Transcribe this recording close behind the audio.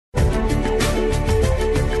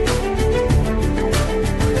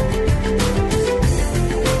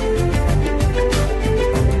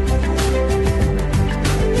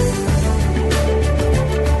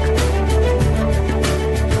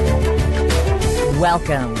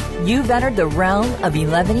Welcome. You've entered the realm of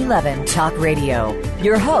 1111 Talk Radio.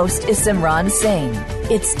 Your host is Simran Singh.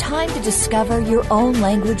 It's time to discover your own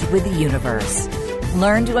language with the universe.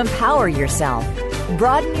 Learn to empower yourself,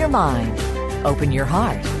 broaden your mind, open your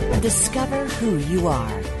heart, and discover who you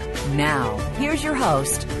are. Now, here's your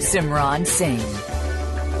host, Simran Singh.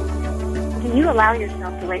 Do you allow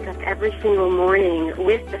yourself to wake up every single morning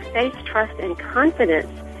with the faith, trust, and confidence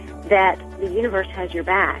that the universe has your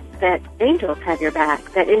back, that angels have your back,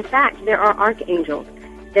 that in fact there are archangels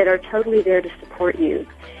that are totally there to support you?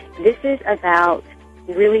 This is about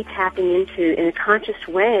really tapping into, in a conscious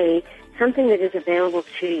way, something that is available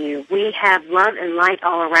to you. We have love and light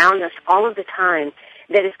all around us all of the time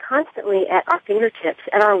that is constantly at our fingertips,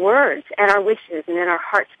 at our words, at our wishes, and at our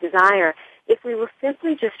heart's desire. If we will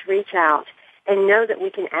simply just reach out and know that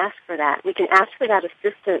we can ask for that, we can ask for that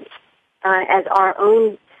assistance as our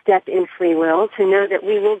own step in free will, to know that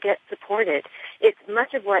we will get supported. It's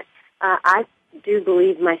much of what I do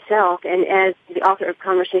believe myself, and as the author of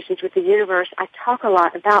Conversations with the Universe, I talk a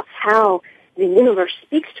lot about how the universe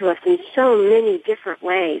speaks to us in so many different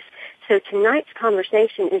ways. So tonight's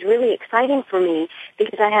conversation is really exciting for me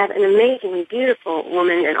because I have an amazingly beautiful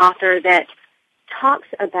woman, an author, that talks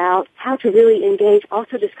about how to really engage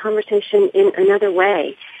also this conversation in another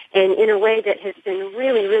way, and in a way that has been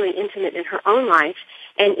really, really intimate in her own life,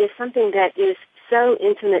 and is something that is so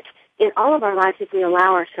intimate in all of our lives if we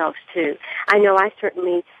allow ourselves to. I know I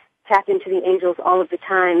certainly tap into the angels all of the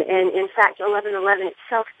time, and in fact 1111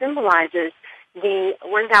 itself symbolizes the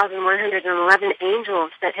 1,111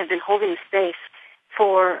 angels that have been holding space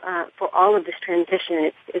for all of this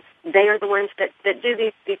transition. They are the ones that do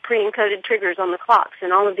the pre-encoded triggers on the clocks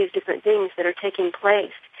and all of these different things that are taking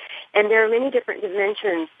place. And there are many different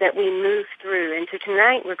dimensions that we move through. And so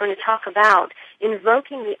tonight we're going to talk about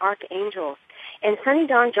invoking the archangels. And Sunny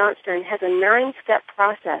Dawn Johnston has a 9-step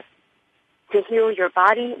process to heal your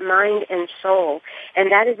body, mind, and soul.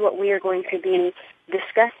 And that is what we are going to be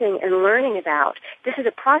discussing and learning about. This is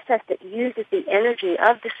a process that uses the energy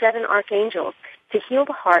of the 7 archangels to heal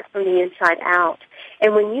the heart from the inside out.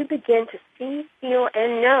 And when you begin to see, feel,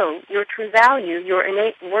 and know your true value, your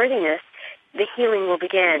innate worthiness, the healing will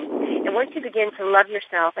begin. And once you begin to love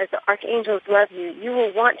yourself as the archangels love you, you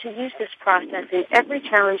will want to use this process in every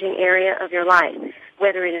challenging area of your life,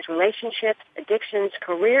 whether it is relationships, addictions,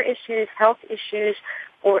 career issues, health issues,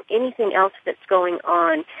 or anything else that's going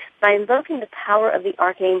on. By invoking the power of the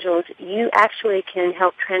archangels, you actually can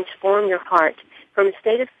help transform your heart from a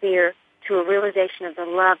state of fear to a realization of the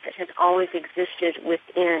love that has always existed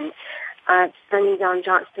within. Sunny Dawn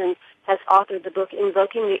Johnston has authored the book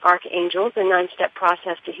Invoking the Archangels, a 9-step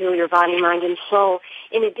process to heal your body, mind, and soul,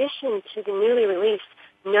 in addition to the newly released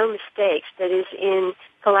No Mistakes that is in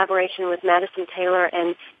collaboration with Madison Taylor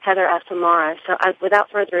and Heather Asamara. So without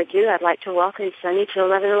further ado, I'd like to welcome Sunny to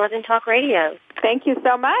 1111 Talk Radio. Thank you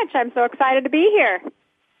so much. I'm so excited to be here.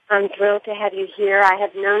 I'm thrilled to have you here. I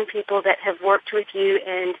have known people that have worked with you,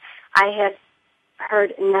 and I have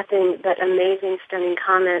heard nothing but amazing, stunning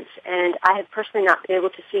comments, and I have personally not been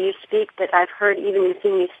able to see you speak, but I've heard even in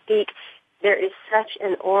seeing you speak, there is such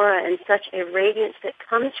an aura and such a radiance that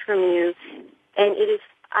comes from you, and it is,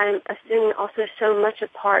 I'm assuming, also so much a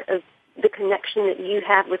part of the connection that you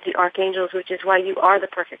have with the archangels, which is why you are the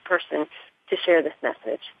perfect person to share this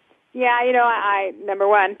message. Yeah, I number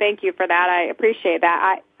one, thank you for that. I appreciate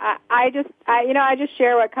that. I just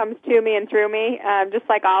share what comes to me and through me, just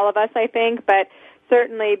like all of us, I think, but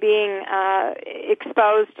certainly being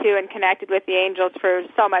exposed to and connected with the angels for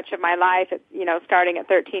so much of my life, starting at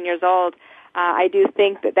 13 years old, I do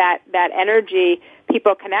think that energy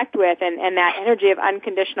people connect with and that energy of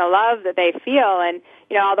unconditional love that they feel. And,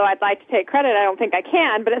 although I'd like to take credit, I don't think I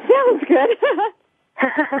can, but it sounds good.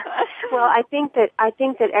 Well, I think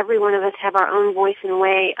that every one of us have our own voice and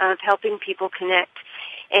way of helping people connect.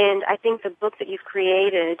 And I think the book that you've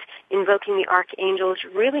created, Invoking the Archangels,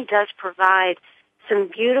 really does provide some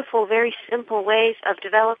beautiful, very simple ways of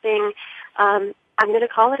developing, I'm going to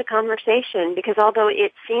call it a conversation, because although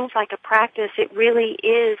it seems like a practice, it really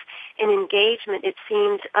is an engagement, it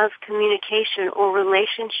seems, of communication or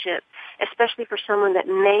relationship, especially for someone that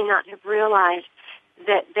may not have realized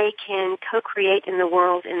that they can co-create in the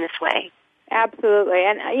world in this way. Absolutely.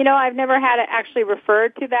 And, I've never had it actually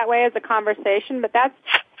referred to that way as a conversation, but that's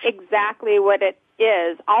exactly what it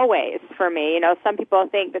is always for me. Some people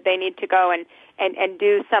think that they need to go and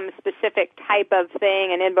do some specific type of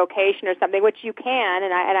thing, an invocation or something, which you can,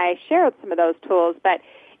 and I share some of those tools, but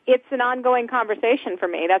it's an ongoing conversation for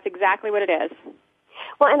me. That's exactly what it is.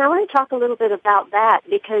 Well, and I want to talk a little bit about that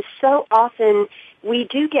because so often we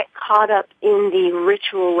do get caught up in the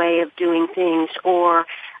ritual way of doing things or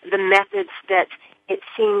the methods that it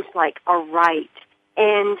seems like are right.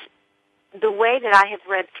 And the way that I have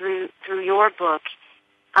read through your book,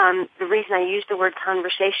 the reason I use the word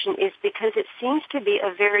conversation is because it seems to be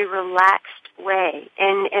a very relaxed way.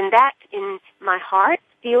 And that, in my heart,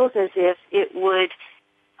 feels as if it would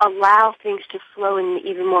allow things to flow in an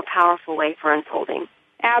even more powerful way for unfolding.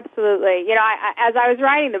 Absolutely. You know, as I was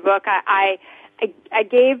writing the book, I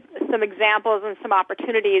gave some examples and some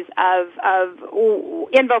opportunities of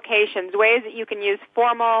invocations, ways that you can use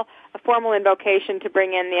a formal invocation to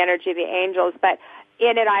bring in the energy of the angels. But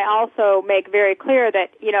in it, I also make very clear that,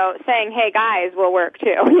 you know, saying, hey, guys, will work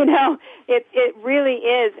too. You know, it really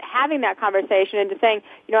is having that conversation and just saying,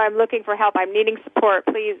 you know, I'm looking for help. I'm needing support.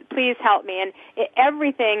 Please help me. And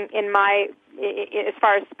everything in as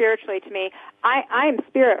far as spiritually to me, I am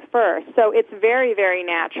spirit first, so it's very, very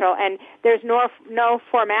natural, and there's no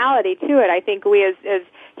formality to it. I think we as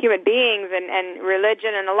human beings and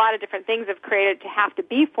religion and a lot of different things have created to have to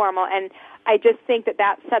be formal, and I just think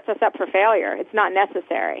that sets us up for failure. It's not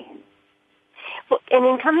necessary. Well, and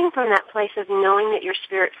in coming from that place of knowing that you're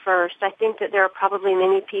spirit first, I think that there are probably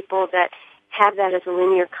many people that have that as a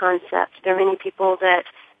linear concept. There are many people that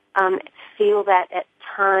feel that at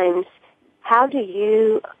times. How do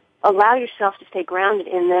you allow yourself to stay grounded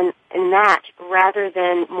in that rather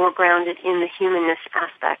than more grounded in the humanness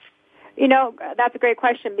aspect? You know, that's a great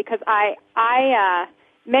question because I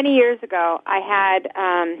many years ago I had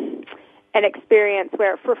an experience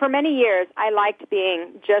where for many years I liked being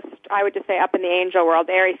I would just say up in the angel world,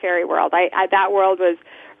 the airy-fairy world. That world was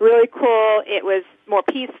really cool. It was more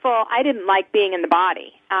peaceful. I didn't like being in the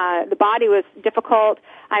body. The body was difficult.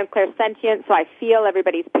 I'm clairsentient, so I feel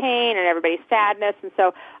everybody's pain and everybody's sadness, and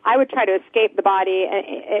so I would try to escape the body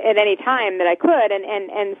at any time that I could,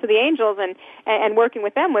 and so the angels and working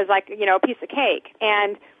with them was like, you know, a piece of cake.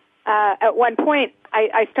 And at one point,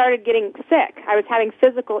 I started getting sick. I was having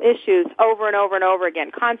physical issues over and over and over again,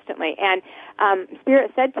 constantly, and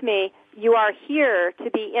Spirit said to me, you are here to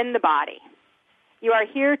be in the body. You are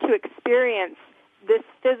here to experience this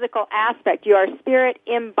physical aspect. You are spirit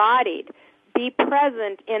embodied. Be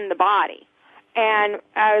present in the body. And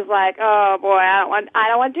I was like, oh boy, I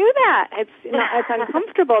don't want to do that. It's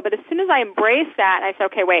uncomfortable. But as soon as I embraced that, I said,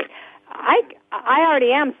 okay, wait, I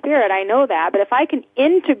already am spirit. I know that. But if I can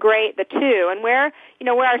integrate the two, and where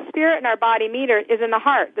our spirit and our body meet is in the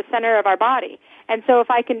heart, the center of our body. And so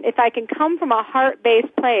if I can come from a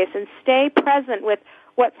heart-based place and stay present with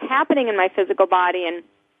what's happening in my physical body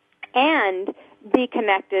and be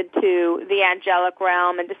connected to the angelic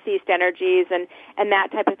realm and deceased energies and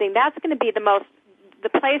that type of thing, that's going to be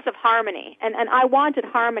the place of harmony. And I wanted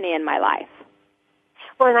harmony in my life.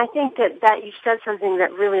 Well, and I think that you said something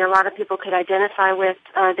that really a lot of people could identify with.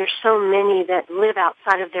 There's so many that live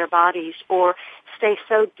outside of their bodies or stay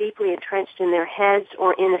so deeply entrenched in their heads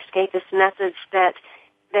or in escapist methods that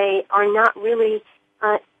they are not really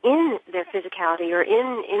in their physicality or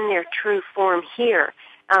in their true form here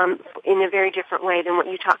in a very different way than what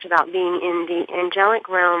you talked about being in the angelic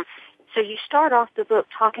realm. So you start off the book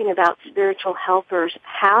talking about spiritual helpers.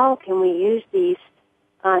 How can we use these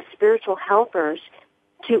spiritual helpers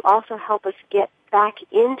to also help us get back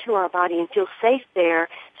into our body and feel safe there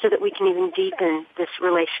so that we can even deepen this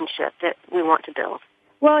relationship that we want to build?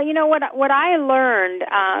 Well, you know, what I learned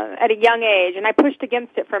at a young age, and I pushed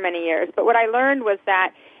against it for many years, but what I learned was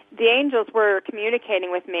that the angels were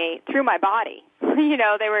communicating with me through my body. You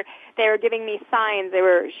know, they were giving me signs, they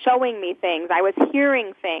were showing me things, I was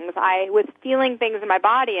hearing things, I was feeling things in my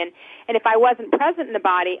body, and if I wasn't present in the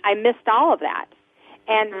body, I missed all of that.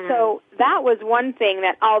 And so that was one thing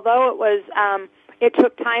that, although it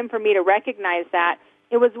took time for me to recognize that,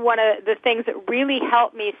 it was one of the things that really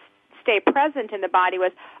helped me stay present in the body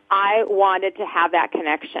was I wanted to have that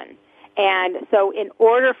connection. And so in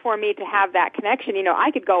order for me to have that connection, you know,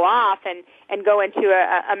 I could go off and go into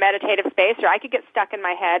a meditative space, or I could get stuck in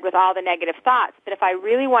my head with all the negative thoughts. But if I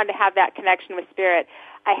really wanted to have that connection with spirit,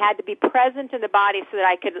 I had to be present in the body so that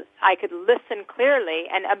I could listen clearly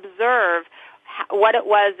and observe what it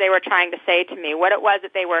was they were trying to say to me, what it was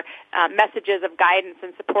that they were messages of guidance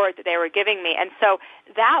and support that they were giving me. And so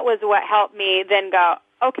that was what helped me then go,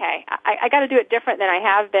 okay, I got to do it different than I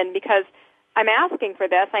have been because I'm asking for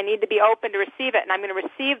this. I need to be open to receive it, and I'm going to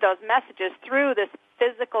receive those messages through this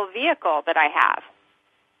physical vehicle that I have.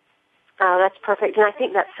 Oh, that's perfect. And I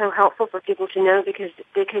think that's so helpful for people to know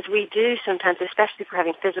because we do sometimes, especially for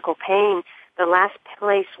having physical pain, the last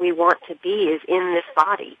place we want to be is in this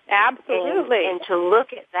body. Absolutely. And to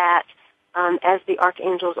look at that as the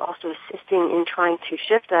Archangels also assisting in trying to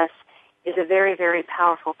shift us, is a very, very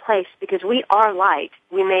powerful place because we are light.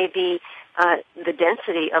 We may be the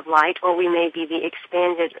density of light, or we may be the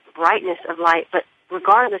expanded brightness of light, but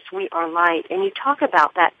regardless, we are light. And you talk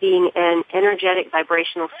about that being an energetic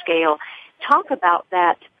vibrational scale. Talk about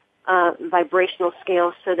that vibrational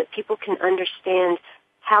scale so that people can understand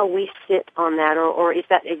how we sit on that, or is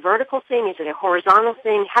that a vertical thing? Is it a horizontal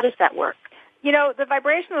thing? How does that work? You know, the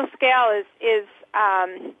vibrational scale is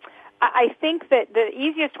I think that the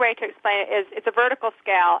easiest way to explain it is it's a vertical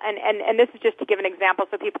scale, and this is just to give an example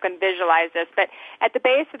so people can visualize this, but at the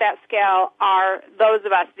base of that scale are those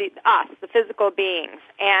of us, the physical beings,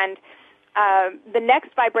 and the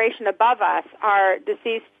next vibration above us are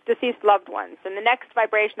deceased loved ones, and the next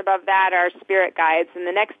vibration above that are spirit guides, and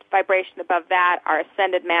the next vibration above that are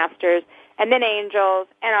ascended masters, and then angels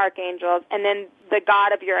and archangels, and then the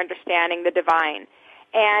God of your understanding, the divine.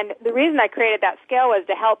 And the reason I created that scale was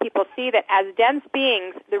to help people see that as dense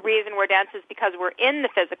beings, the reason we're dense is because we're in the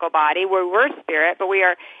physical body, where we're spirit, but we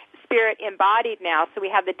are spirit embodied now, so we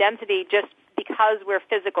have the density just because we're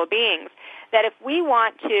physical beings. That if we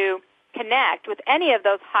want to connect with any of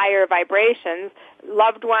those higher vibrations,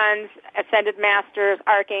 loved ones, ascended masters,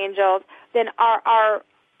 archangels, then our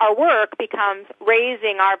work becomes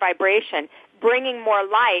raising our vibration, bringing more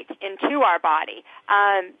light into our body,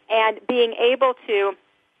 and being able to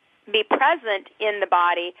be present in the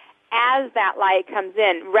body as that light comes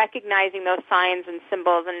in, recognizing those signs and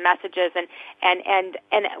symbols and messages, and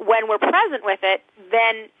when we're present with it,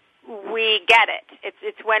 then we get it.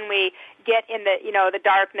 It's when we get in the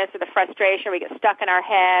darkness or the frustration, we get stuck in our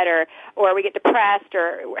head, or we get depressed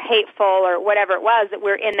or hateful or whatever it was, that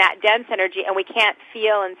we're in that dense energy and we can't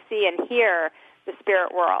feel and see and hear the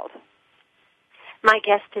spirit world. My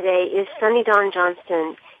guest today is Sunny Dawn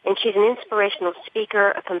Johnston, and she's an inspirational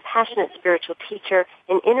speaker, a compassionate spiritual teacher,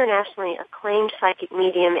 an internationally acclaimed psychic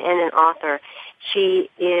medium, and an author. She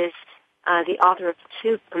is the author of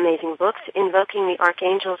 2 amazing books, Invoking the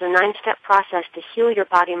Archangels, a 9-step process to heal your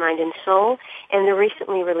body, mind, and soul, and the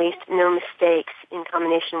recently released No Mistakes in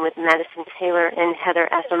combination with Madison Taylor and Heather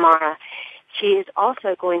Azamara. She is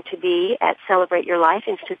also going to be at Celebrate Your Life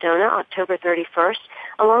in Sedona, October 31st,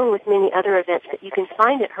 along with many other events that you can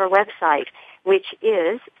find at her website, which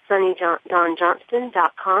is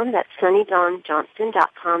sunnydawnjohnston.com. That's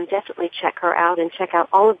sunnydawnjohnston.com. Definitely check her out and check out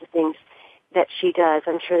all of the things that she does.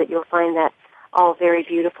 I'm sure that you'll find that all very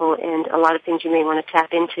beautiful and a lot of things you may want to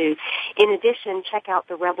tap into. In addition, check out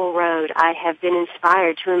the Rebel Road. I have been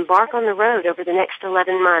inspired to embark on the road over the next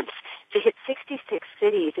 11 months to hit 66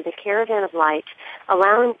 cities in a caravan of light,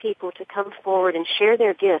 allowing people to come forward and share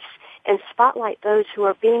their gifts and spotlight those who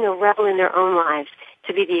are being a rebel in their own lives,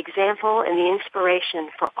 to be the example and the inspiration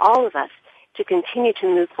for all of us to continue to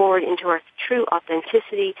move forward into our true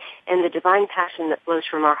authenticity and the divine passion that flows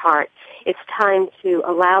from our heart. It's time to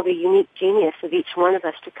allow the unique genius of each one of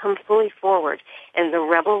us to come fully forward, and the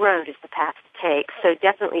Rebel Road is the path to take. So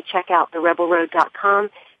definitely check out therebelroad.com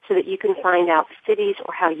so that you can find out cities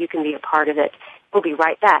or how you can be a part of it. We'll be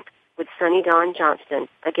right back with Sunny Dawn Johnston.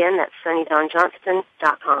 Again, that's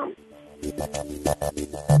sunnydawnjohnston.com.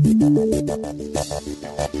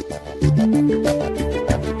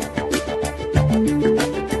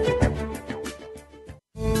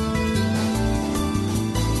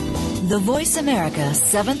 The Voice America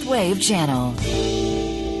 7th Wave Channel.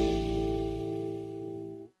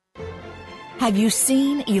 Have you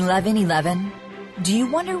seen 1111? Do you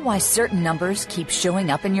wonder why certain numbers keep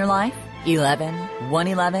showing up in your life? 11,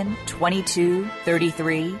 111, 22,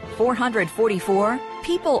 33, 444.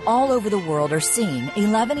 People all over the world are seeing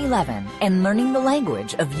 1111 and learning the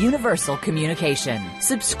language of universal communication.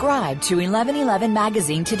 Subscribe to 1111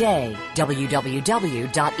 Magazine today.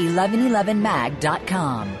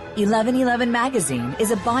 www.1111mag.com. 1111 Magazine is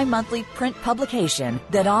a bi-monthly print publication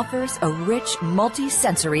that offers a rich,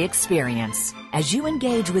 multi-sensory experience. As you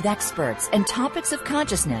engage with experts and topics of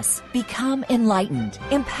consciousness, become enlightened,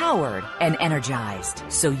 empowered, and energized,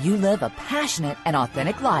 so you live a passionate and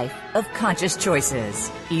authentic life of conscious choices.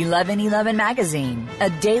 1111 Magazine, a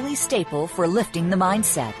daily staple for lifting the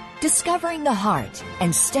mindset, discovering the heart,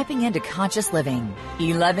 and stepping into conscious living.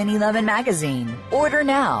 1111 Magazine. Order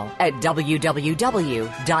now at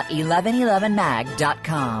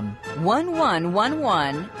www.1111mag.com.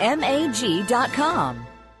 1111mag.com.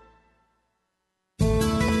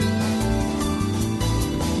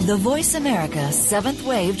 The Voice America 7th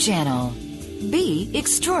Wave Channel. Be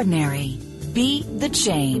extraordinary. Be the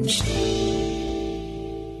change.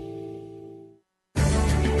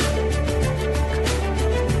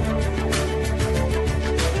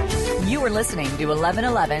 You You are listening to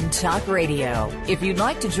 1111 Talk Radio. If you'd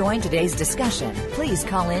like to join today's discussion, please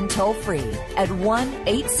call in toll-free at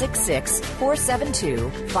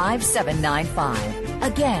 1-866-472-5795.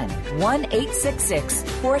 Again,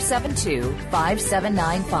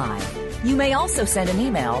 1-866-472-5795. You may also send an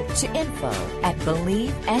email to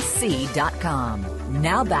info@believesc.com.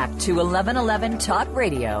 Now back to 1111 Talk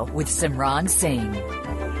Radio with Simran Singh.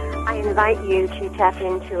 I invite you to tap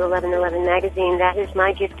into 1111 Magazine. That is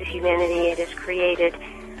my gift to humanity. It is created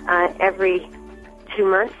every 2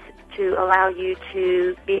 months to allow you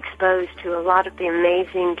to be exposed to a lot of the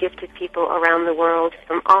amazing, gifted people around the world,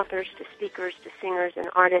 from authors to speakers to singers and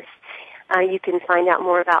artists. You can find out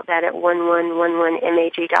more about that at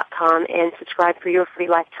 1111mag.com and subscribe for your free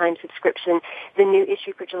lifetime subscription. The new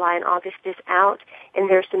issue for July and August is out, and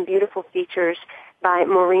there's some beautiful features by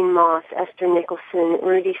Maureen Moss, Esther Nicholson,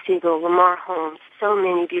 Rudy Siegel, Lamar Holmes, so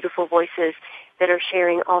many beautiful voices that are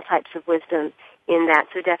sharing all types of wisdom in that.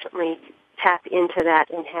 So definitely tap into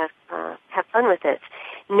that and have fun with it.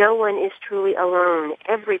 No one is truly alone.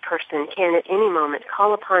 Every person can at any moment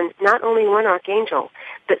call upon not only one archangel,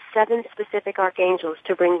 but 7 specific archangels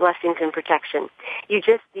to bring blessings and protection. You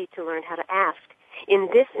just need to learn how to ask. In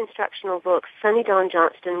this instructional book, Sunny Dawn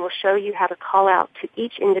Johnston will show you how to call out to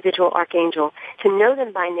each individual archangel, to know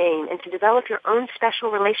them by name, and to develop your own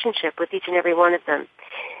special relationship with each and every one of them.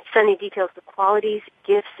 Sunny details the qualities,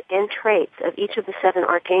 gifts, and traits of each of the 7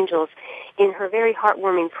 archangels in her very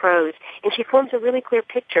heartwarming prose, and she forms a really clear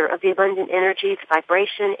picture of the abundant energies,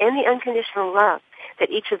 vibration, and the unconditional love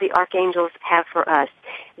that each of the archangels have for us.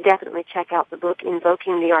 Definitely check out the book,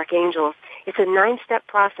 Invoking the Archangels. It's a 9-step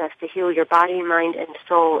process to heal your body, mind, and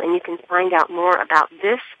soul, and you can find out more about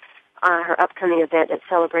this, her upcoming event at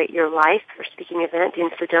Celebrate Your Life, her speaking event in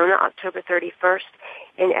Sedona, October 31st,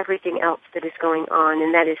 and everything else that is going on,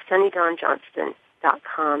 and that is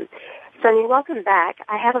sunnydawnjohnston.com. Sunny, welcome back.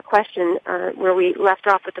 I have a question where we left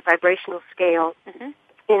off with the vibrational scale. Mm-hmm.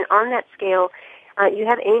 And on that scale, you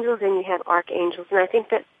have angels and you have archangels, and I think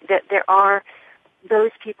that there are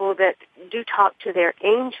those people that do talk to their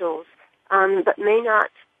angels, but may not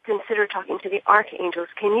consider talking to the archangels.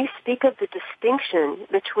 Can you speak of the distinction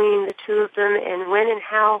between the two of them and when and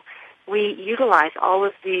how we utilize all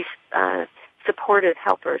of these supportive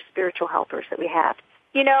helpers, spiritual helpers that we have?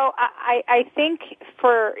 You know, I think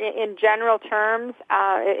in general terms,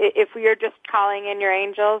 if you're just calling in your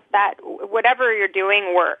angels, that whatever you're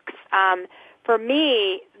doing works. For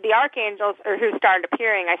me, the archangels are who started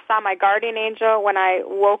appearing. I saw my guardian angel when I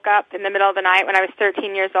woke up in the middle of the night when I was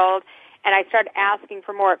 13 years old, and I started asking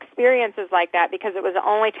for more experiences like that because it was the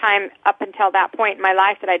only time up until that point in my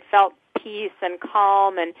life that I'd felt peace and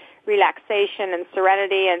calm and relaxation and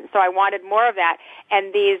serenity, and so I wanted more of that.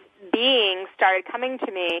 And these beings started coming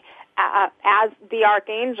to me as the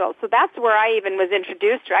archangels. So that's where I even was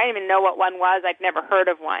introduced to. I didn't even know what one was. I'd never heard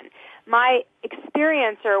of one. My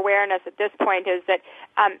experience or awareness at this point is that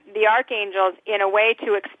the archangels, in a way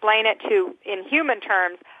to explain it to in human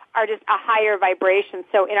terms, are just a higher vibration.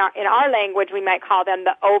 So in our language, we might call them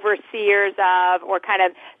the overseers of, or kind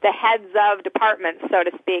of the heads of departments, so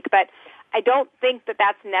to speak. But I don't think that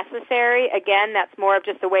that's necessary. Again, that's more of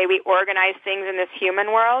just the way we organize things in this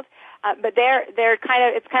human world. But they're kind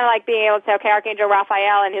of, it's kind of like being able to say, okay, Archangel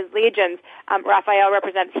Raphael and his legions. Raphael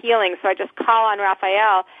represents healing, so I just call on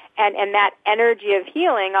Raphael, and that energy of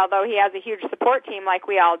healing, although he has a huge support team like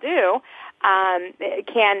we all do,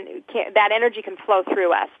 that energy can flow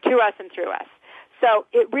through us, to us and through us. So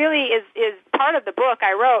it really is part of the book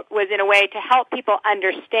I wrote was in a way to help people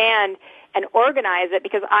understand and organize it,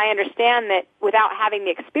 because I understand that without having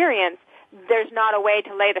the experience, there's not a way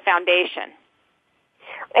to lay the foundation.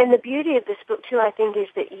 And the beauty of this book, too, I think, is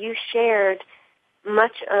that you shared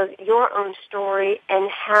much of your own story and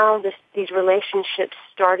how these relationships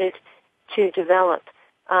started to develop.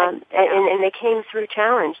 And they came through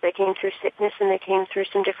challenge. They came through sickness, and they came through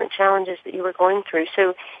some different challenges that you were going through.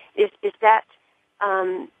 So is that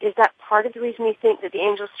part of the reason you think that the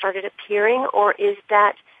angels started appearing, or is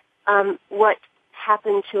that what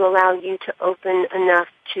happened to allow you to open enough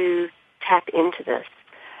to tap into this?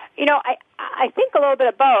 You know, I think a little bit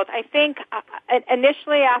of both. I think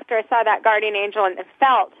initially after I saw that guardian angel and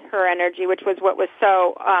felt her energy, which was what was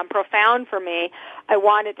so profound for me, I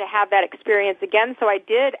wanted to have that experience again, so I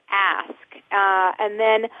did ask. And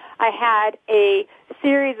then I had a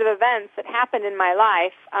series of events that happened in my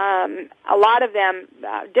life, a lot of them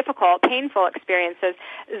difficult, painful experiences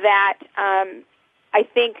that I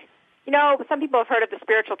think, you know, some people have heard of the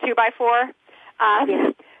spiritual 2x4.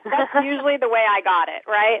 Yeah. that's usually the way I got it,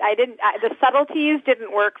 right? The subtleties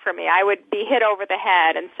didn't work for me. I would be hit over the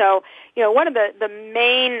head. And so, one of the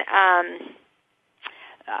main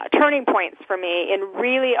turning points for me in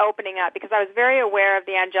really opening up, because I was very aware of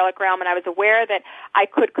the angelic realm, and I was aware that I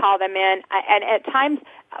could call them in. And at times,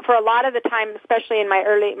 for a lot of the time, especially in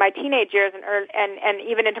my teenage years and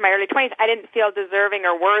even into my early 20s, I didn't feel deserving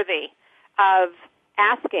or worthy of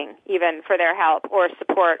asking even for their help or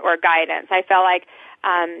support or guidance. I felt like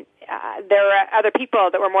there were other people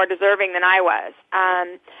that were more deserving than I was.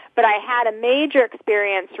 But I had a major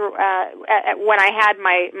experience when I had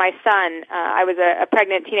my son. I was a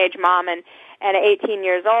pregnant teenage mom, and at 18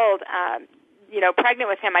 years old, pregnant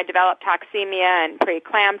with him, I developed toxemia and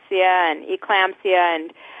preeclampsia and eclampsia,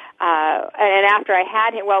 and after I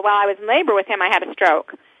had him, while I was in labor with him, I had a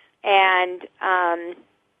stroke, and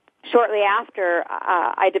shortly after,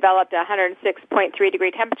 I developed a 106.3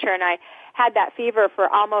 degree temperature, and I had that fever for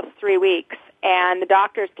almost 3 weeks. And the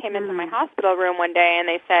doctors came into my hospital room one day, and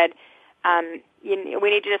they said, we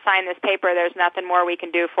need you to sign this paper. There's nothing more we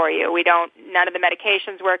can do for you. None of the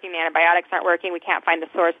medication's working. The antibiotics aren't working. We can't find the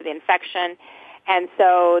source of the infection. And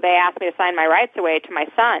so they asked me to sign my rights away to my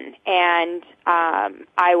son. And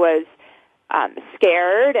I was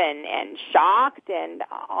scared and shocked and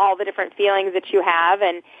all the different feelings that you have.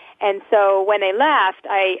 And so when they left,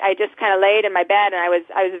 I just kind of laid in my bed, and I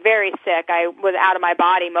was very sick. I was out of my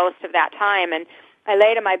body most of that time, and I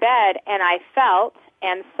laid in my bed, and I felt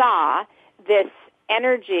and saw this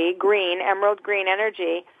energy, emerald green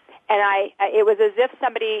energy, and it was as if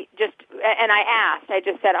somebody and I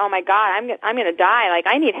just said, "Oh my God, I'm going to die. Like,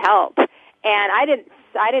 I need help." And I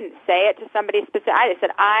didn't say it to somebody specific. I just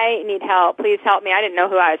said, "I need help. Please help me." I didn't know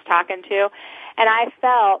who I was talking to. And I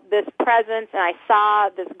felt this presence, and I saw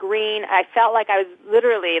this green. I felt like I was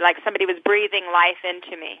literally, like somebody was breathing life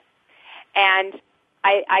into me. And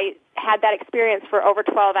I had that experience for over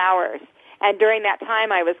 12 hours. And during that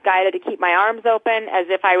time, I was guided to keep my arms open as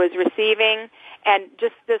if I was receiving. And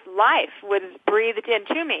just this life was breathed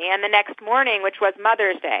into me. And the next morning, which was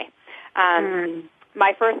Mother's Day,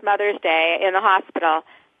 my first Mother's Day in the hospital,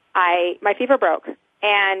 my fever broke.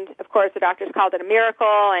 And, of course, the doctors called it a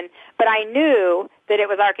miracle, but I knew that it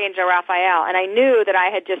was Archangel Raphael, and I knew that I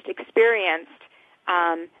had just experienced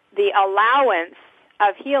the allowance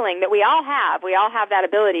of healing that we all have. We all have that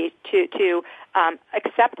ability to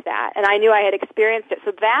accept that, and I knew I had experienced it.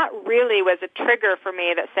 So that really was a trigger for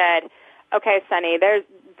me that said, okay, Sonny,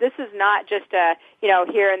 this is not just a,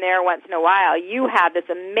 here and there once in a while. You have this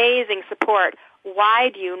amazing support. Why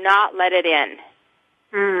do you not let it in?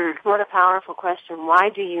 What a powerful question. Why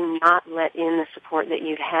do you not let in the support that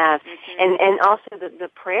you have? Mm-hmm. And also the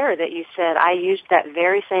prayer that you said, I used that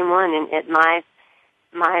very same one at my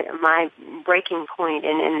breaking point,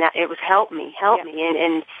 and that it was help me.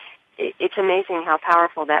 And it's amazing how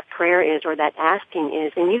powerful that prayer is, or that asking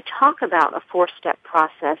is. And you talk about a 4-step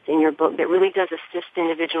process in your book that really does assist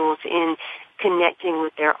individuals in connecting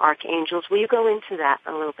with their archangels. Will you go into that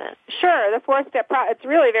a little bit? Sure. The 4-step it's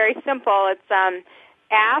really very simple. It's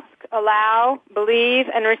ask, allow, believe,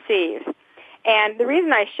 and receive. And the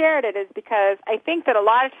reason I shared it is because I think that a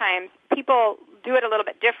lot of times people do it a little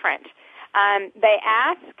bit different. They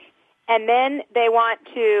ask, and then they want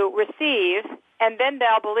to receive, and then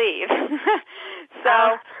they'll believe.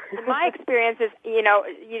 So my experience is, you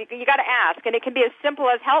got to ask, and it can be as simple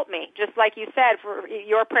as help me, just like you said for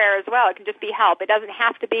your prayer as well. It can just be help. It doesn't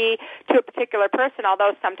have to be to a particular person,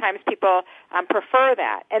 although sometimes people prefer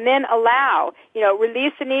that. And then allow,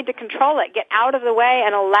 release the need to control it. Get out of the way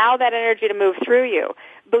and allow that energy to move through you.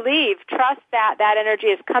 Believe, trust that energy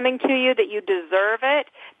is coming to you, that you deserve it,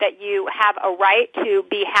 that you have a right to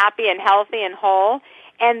be happy and healthy and whole,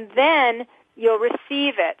 and then you'll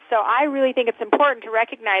receive it. So I really think it's important to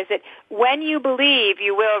recognize that when you believe,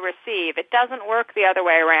 you will receive. It doesn't work the other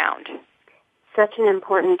way around. Such an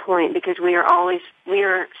important point, because we are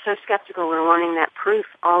so skeptical. We're wanting that proof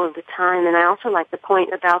all of the time. And I also like the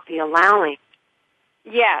point about the allowing.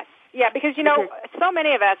 Yes. Yeah, because, so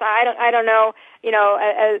many of us, I don't know,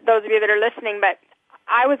 those of you that are listening, but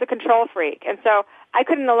I was a control freak. And so I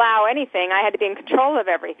couldn't allow anything. I had to be in control of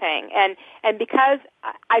everything. And because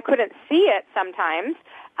I couldn't see it sometimes,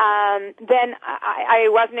 then I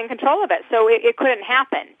wasn't in control of it. So it couldn't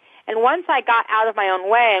happen. And once I got out of my own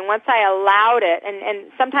way, and once I allowed it,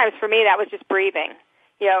 and sometimes for me that was just breathing,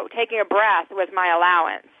 taking a breath was my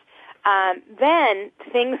allowance, then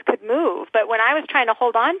things could move. But when I was trying to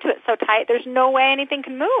hold on to it so tight, there's no way anything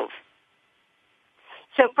can move.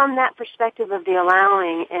 So from that perspective of the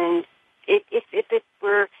allowing, and if it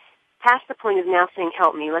were past the point of now saying,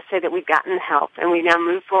 help me. Let's say that we've gotten help and we now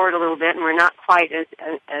move forward a little bit and we're not quite as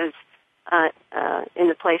in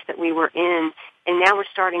the place that we were in, and now we're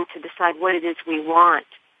starting to decide what it is we want.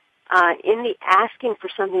 In the asking for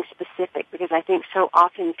something specific, because I think so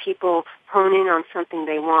often people hone in on something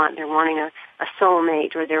they want. They're wanting a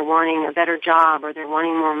soulmate, or they're wanting a better job, or they're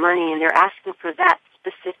wanting more money, and they're asking for that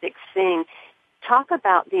specific thing. Talk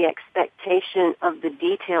about the expectation of the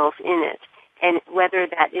details in it, and whether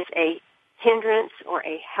that is a hindrance or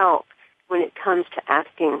a help when it comes to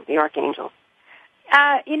asking the Archangel.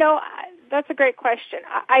 That's a great question.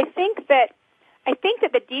 I think that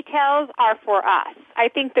the details are for us. I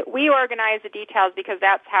think that we organize the details because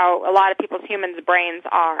that's how a lot of people's humans' brains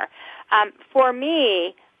are. For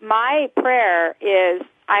me, my prayer is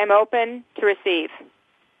I am open to receive.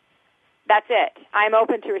 That's it. I'm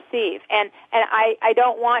open to receive. And I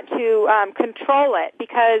don't want to control it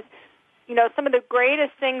because, some of the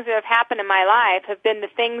greatest things that have happened in my life have been the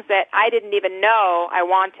things that I didn't even know I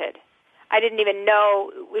wanted. I didn't even know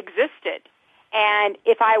existed. And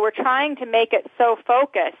if I were trying to make it so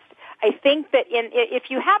focused, I think that if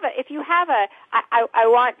you have I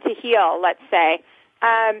want to heal, let's say,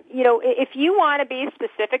 if you want to be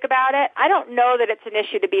specific about it, I don't know that it's an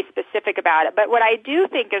issue to be specific about it. But what I do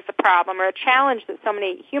think is the problem or a challenge that so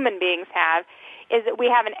many human beings have is that we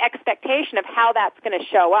have an expectation of how that's going to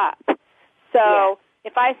show up. So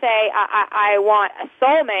if I say I want a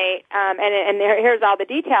soulmate, and here's all the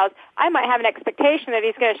details, I might have an expectation that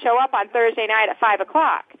he's going to show up on Thursday night at 5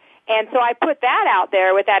 o'clock. And so I put that out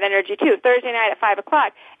there with that energy too, Thursday night at 5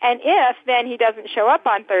 o'clock. And if then he doesn't show up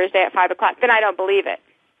on Thursday at 5 o'clock, then I don't believe it.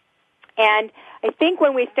 And I think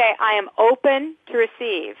when we say I am open to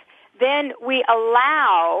receive, then we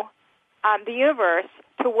allow the universe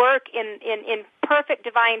to work in perfect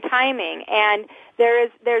divine timing, and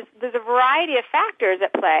there's a variety of factors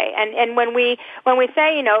at play. And when we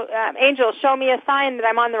say, angels, show me a sign that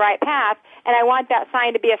I'm on the right path, and I want that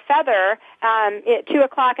sign to be a feather at 2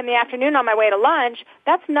 o'clock in the afternoon on my way to lunch,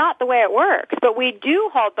 that's not the way it works. But we do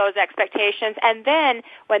hold those expectations, and then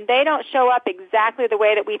when they don't show up exactly the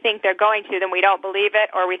way that we think they're going to, then we don't believe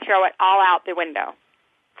it, or we throw it all out the window.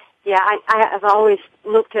 Yeah, I've always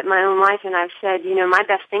looked at my own life and I've said, my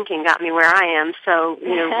best thinking got me where I am. So,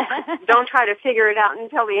 don't try to figure it out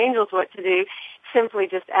and tell the angels what to do. Simply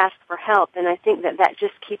just ask for help. And I think that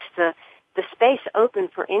just keeps the space open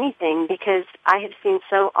for anything, because I have seen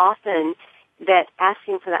so often that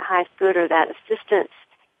asking for that highest good or that assistance,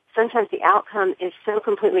 sometimes the outcome is so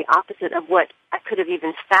completely opposite of what I could have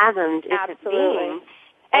even fathomed it being.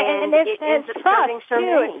 And it's trust,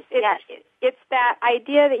 too. It's that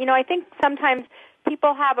idea that, I think sometimes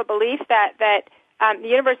people have a belief that the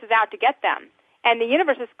universe is out to get them, and the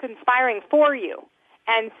universe is conspiring for you.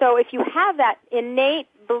 And so if you have that innate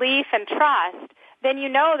belief and trust, then you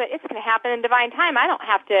know that it's going to happen in divine time. I don't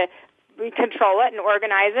have to control it and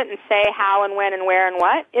organize it and say how and when and where and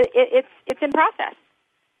what. It's in process.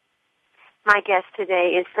 My guest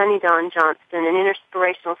today is Sunny Dawn Johnston, an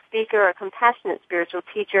inspirational speaker, a compassionate spiritual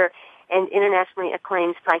teacher, and internationally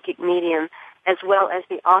acclaimed psychic medium, as well as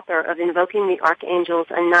the author of Invoking the Archangels,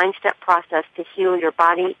 a 9-step process to heal your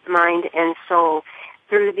body, mind, and soul.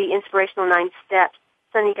 Through the inspirational 9 steps,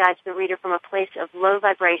 Sunny guides the reader from a place of low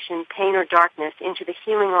vibration, pain, or darkness into the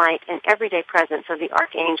healing light and everyday presence of the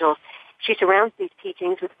Archangels. She surrounds these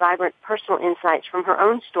teachings with vibrant personal insights from her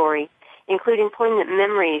own story, including poignant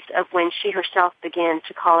memories of when she herself began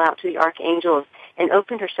to call out to the Archangels and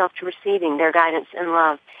opened herself to receiving their guidance and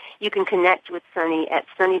love. You can connect with Sunny at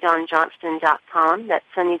sunnydawnjohnston.com. That's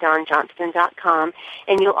sunnydawnjohnston.com.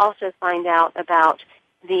 And you'll also find out about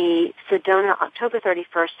the Sedona October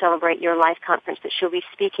 31st Celebrate Your Life conference that she'll be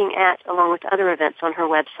speaking at, along with other events on her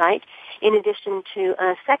website, in addition to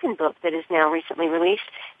a second book that is now recently released,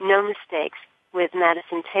 No Mistakes, with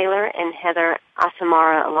Madison Taylor and Heather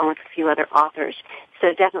Asamara, along with a few other authors.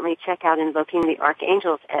 So definitely check out Invoking the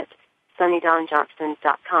Archangels at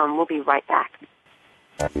sunnydawnjohnston.com. We'll be right back.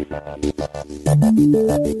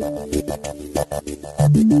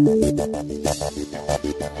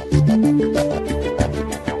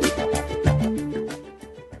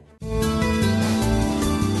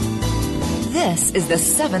 This is the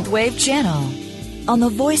Seventh Wave Channel on the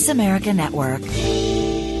Voice America Network.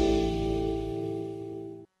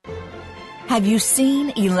 Have you seen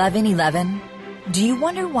 1111? Do you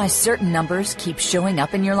wonder why certain numbers keep showing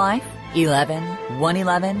up in your life? 11,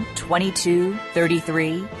 111, 22,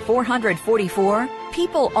 33, 444?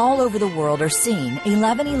 People all over the world are seeing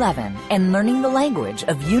 1111 and learning the language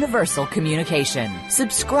of universal communication.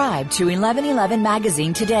 Subscribe to 1111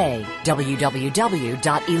 Magazine today.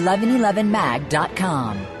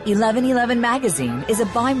 www.1111mag.com. 1111 Magazine is a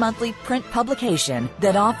bi-monthly print publication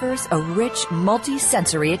that offers a rich,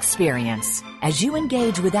 multi-sensory experience. As you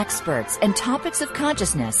engage with experts and topics of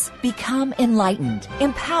consciousness, become enlightened,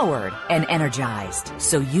 empowered, and energized,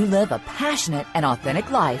 so you live a passionate and authentic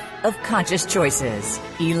life of conscious choices.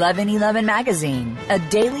 1111 Magazine, a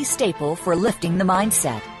daily staple for lifting the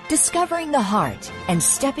mindset, discovering the heart, and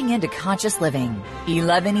stepping into conscious living.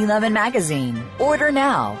 1111 Magazine. Order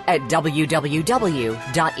now at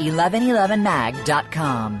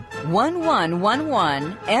www.1111mag.com.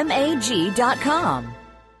 1111mag.com.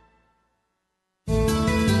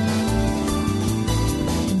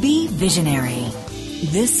 Be visionary.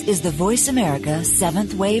 This is the Voice America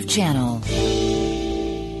 7th Wave Channel.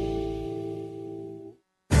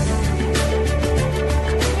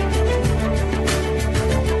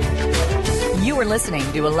 You are listening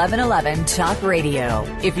to 1111 Talk Radio.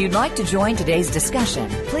 If you'd like to join today's discussion,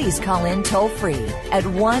 please call in toll-free at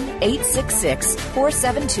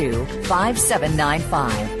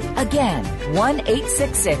 1-866-472-5795. Again,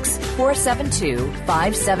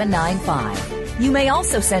 1-866-472-5795. You may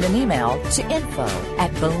also send an email to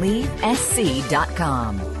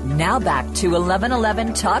info@believesc.com. Now back to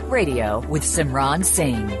 1111 Talk Radio with Simran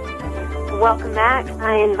Singh. Welcome back.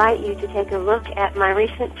 I invite you to take a look at my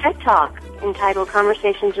recent TED Talk entitled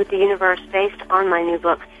Conversations with the Universe, based on my new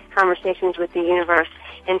book, Conversations with the Universe.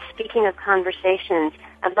 And speaking of conversations,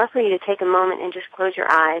 I'd love for you to take a moment and just close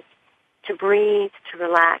your eyes, to breathe, to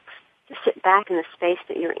relax, to sit back in the space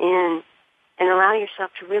that you're in, and allow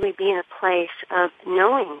yourself to really be in a place of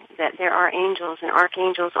knowing that there are angels and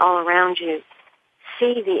archangels all around you.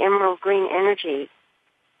 See the emerald green energy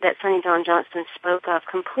that Sunny Dawn Johnston spoke of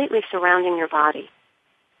completely surrounding your body.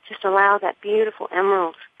 Just allow that beautiful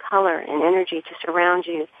emerald color and energy to surround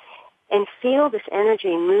you, and feel this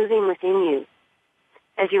energy moving within you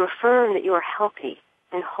as you affirm that you are healthy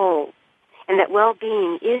and whole, and that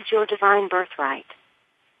well-being is your divine birthright.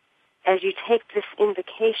 As you take this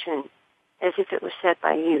invocation as if it was said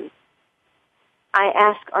by you, I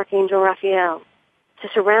ask Archangel Raphael to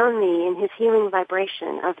surround me in his healing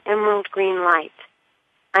vibration of emerald green light.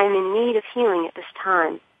 I am in need of healing at this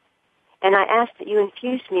time, and I ask that you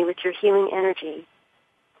infuse me with your healing energy.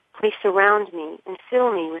 Please surround me and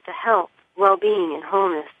fill me with the health, well-being, and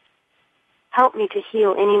wholeness. Help me to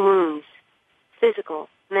heal any wounds, physical,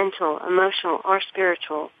 mental, emotional, or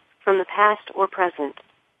spiritual, from the past or present.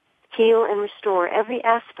 Heal and restore every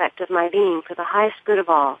aspect of my being for the highest good of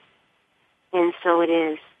all. And so it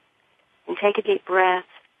is. And take a deep breath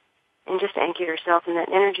and just anchor yourself in that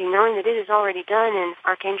energy, knowing that it is already done, and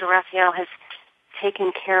Archangel Raphael has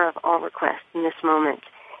taken care of all requests in this moment.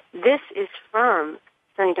 This is from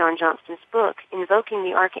Sunny Dawn Johnston's book, Invoking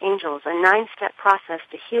the Archangels, a 9-step process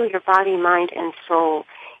to heal your body, mind, and soul.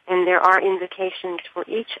 And there are invocations for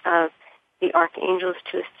each of the archangels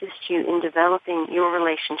to assist you in developing your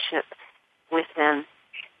relationship with them.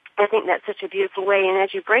 I think that's such a beautiful way. And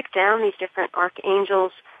as you break down these different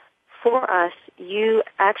archangels for us, you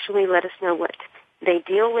actually let us know what they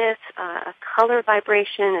deal with, a color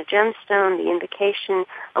vibration, a gemstone, the invocation,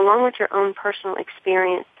 along with your own personal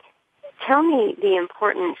experience. Tell me the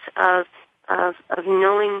importance of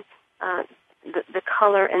knowing the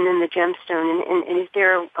color and then the gemstone, and is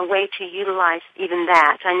there a way to utilize even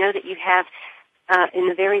that? I know that you have, in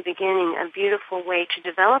the very beginning, a beautiful way to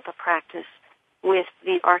develop a practice with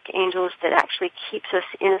the archangels that actually keeps us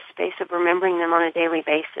in a space of remembering them on a daily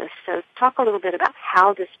basis. So talk a little bit about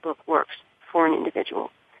how this book works for an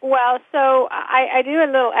individual. Well, so I do a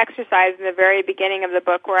little exercise in the very beginning of the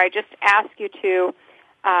book where I just ask you to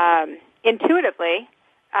intuitively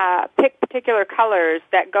pick particular colors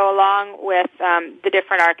that go along with the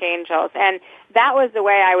different archangels. And that was the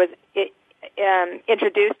way I was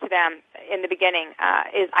introduced to them in the beginning,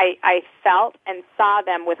 is I felt and saw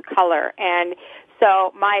them with color. And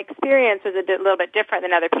so my experience was a little bit different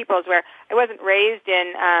than other people's, where I wasn't raised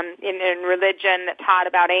in religion that taught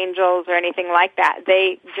about angels or anything like that.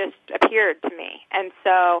 They just appeared to me. And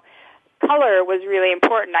so color was really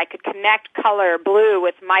important. I could connect color, blue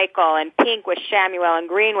with Michael, and pink with Shamuel, and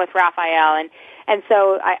green with Raphael. And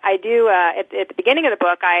so I do, at the beginning of the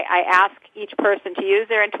book, I ask each person to use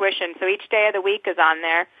their intuition. So each day of the week is on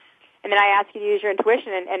there. And then I ask you to use your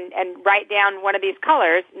intuition and write down one of these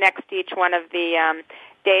colors next to each one of the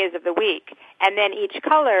days of the week. And then each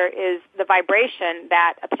color is the vibration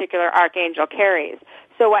that a particular archangel carries.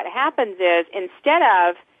 So what happens is, instead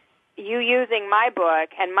of you using my book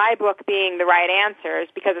and my book being the right answers,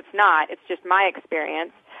 because it's not, it's just my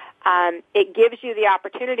experience, it gives you the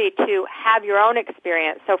opportunity to have your own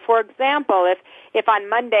experience. So, for example, if on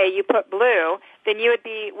Monday you put blue, then you would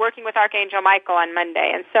be working with Archangel Michael on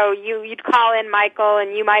Monday. And so you'd call in Michael,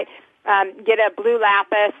 and you might get a blue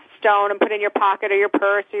lapis stone and put it in your pocket or your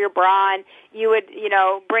purse or your bra, and you would,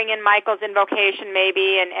 bring in Michael's invocation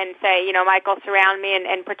maybe and say, Michael, surround me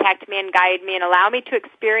and protect me and guide me and allow me to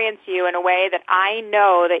experience you in a way that I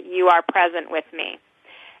know that you are present with me.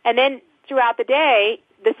 And then throughout the day,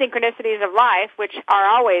 the synchronicities of life, which are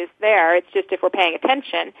always there, it's just if we're paying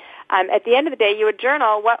attention, at the end of the day, you would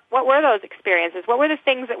journal what were those experiences? What were the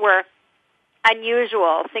things that were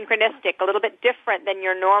unusual, synchronistic, a little bit different than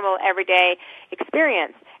your normal everyday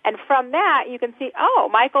experience? And from that, you can see, oh,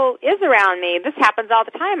 Michael is around me. This happens all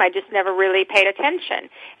the time. I just never really paid attention.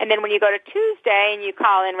 And then when you go to Tuesday and you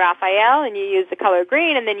call in Raphael and you use the color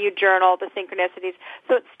green and then you journal the synchronicities.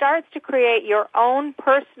 So it starts to create your own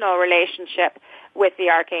personal relationship with the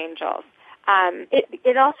archangels.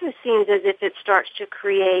 It also seems as if it starts to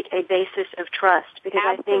create a basis of trust, because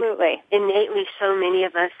Absolutely. I think innately so many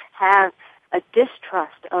of us have a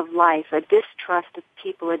distrust of life, a distrust of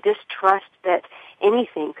people, a distrust that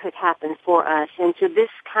anything could happen for us. And so this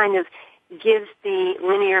kind of gives the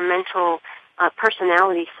linear mental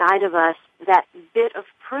personality side of us that bit of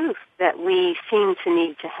proof that we seem to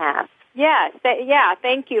need to have. Yes,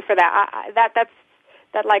 thank you for that. I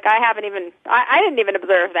didn't even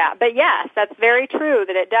observe that. But yes, that's very true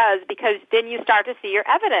that it does, because then you start to see your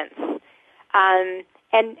evidence. And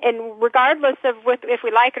regardless of if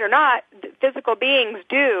we like it or not, physical beings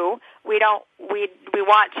do. We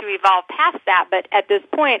want to evolve past that, but at this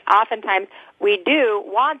point, oftentimes we do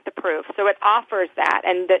want the proof. So it offers that,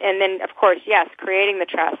 and then of course, yes, creating the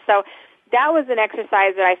trust. So that was an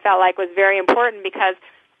exercise that I felt like was very important, because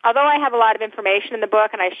although I have a lot of information in the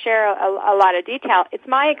book and I share a lot of detail, it's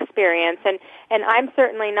my experience, and I'm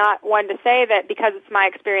certainly not one to say that because it's my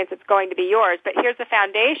experience it's going to be yours. But here's the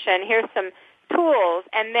foundation. Here's some tools,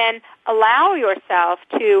 and then allow yourself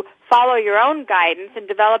to follow your own guidance and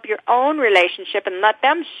develop your own relationship and let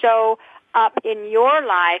them show up in your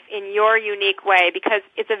life in your unique way, because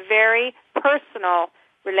it's a very personal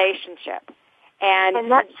relationship. And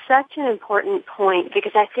that's such an important point,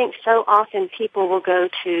 because I think so often people will go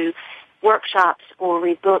to workshops or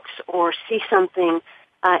read books or see something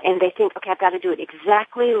and they think, okay, I've got to do it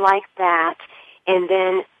exactly like that, and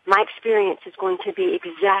then my experience is going to be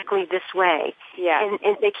exactly this way. Yeah.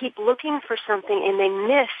 And they keep looking for something, and they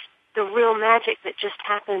miss the real magic that just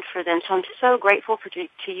happened for them. So I'm so grateful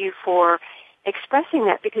to you for expressing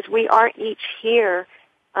that, because we are each here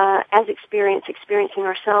as experiencing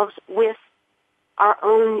ourselves with our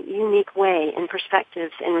own unique way and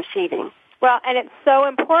perspectives and receiving. Well, and it's so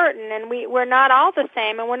important, and we're not all the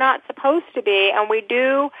same, and we're not supposed to be, and we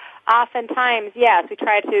do oftentimes, yes, we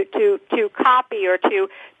try to copy or to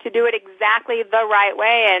do it exactly the right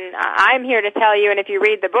way, and I'm here to tell you, and if you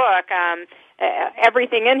read the book,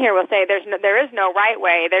 everything in here will say there is no right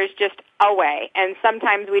way, there's just a way, and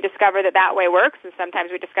sometimes we discover that way works, and sometimes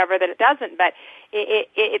we discover that it doesn't, but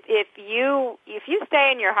if you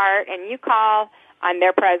stay in your heart and you call on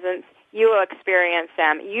their presence, you will experience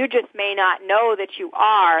them. You just may not know that you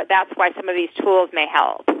are. That's why some of these tools may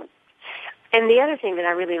help. And the other thing that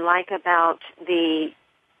I really like about the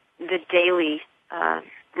daily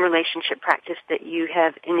relationship practice that you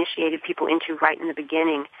have initiated people into right in the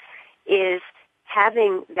beginning is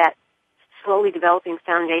having that slowly developing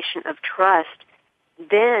foundation of trust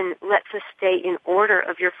then lets us stay in order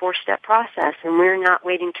of your 4-step process, and we're not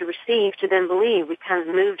waiting to receive to then believe. We've kind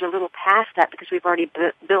of moved a little past that because we've already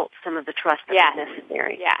built some of the trust that's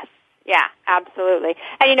necessary. Yes. Yeah, absolutely.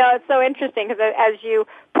 And, it's so interesting because as you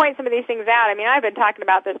point some of these things out, I mean, I've been talking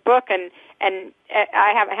about this book, and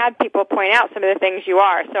I haven't had people point out some of the things you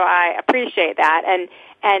are, so I appreciate that.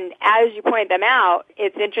 And as you point them out,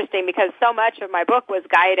 it's interesting because so much of my book was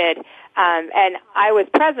guided, and I was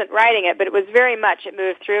present writing it, but it was very much, it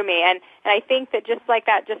moved through me. And I think that just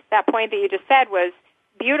that point that you just said was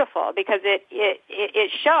beautiful, because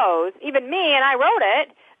it shows, even me, and I wrote it,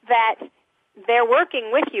 that they're working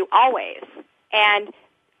with you always. And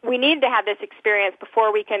we need to have this experience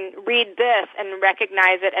before we can read this and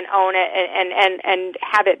recognize it and own it and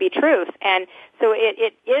have it be truth. And so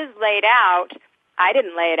it is laid out. I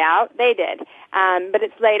didn't lay it out. They did. But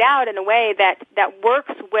it's laid out in a way that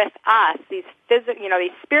works with us, these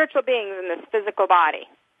these spiritual beings in this physical body.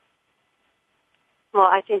 Well,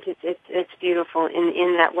 I think it's beautiful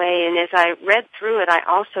in that way. And as I read through it, I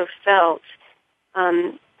also felt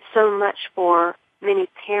so much for many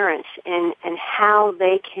parents and how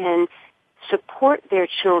they can support their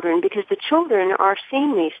children, because the children are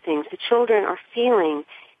seeing these things. The children are feeling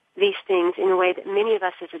these things in a way that many of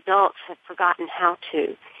us as adults have forgotten how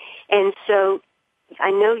to. And so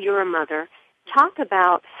I know you're a mother. Talk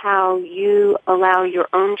about how you allow your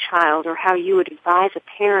own child, or how you would advise a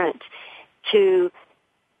parent to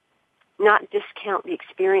not discount the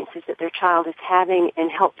experiences that their child is having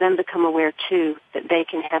and help them become aware, too, that they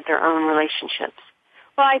can have their own relationships.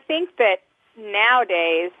 Well, I think that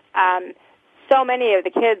nowadays so many of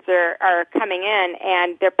the kids are coming in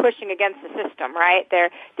and they're pushing against the system, right?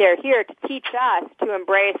 They're here to teach us to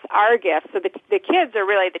embrace our gifts. So the kids are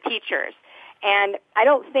really the teachers. And I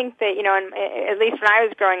don't think that, at least when I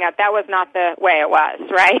was growing up, that was not the way it was,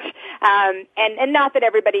 right? And not that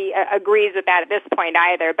everybody agrees with that at this point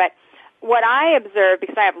either, but what I observe,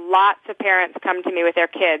 because I have lots of parents come to me with their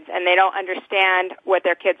kids, and they don't understand what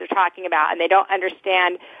their kids are talking about, and they don't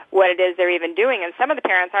understand what it is they're even doing. And some of the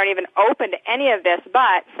parents aren't even open to any of this,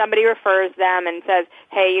 but somebody refers them and says,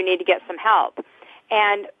 hey, you need to get some help.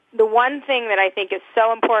 And the one thing that I think is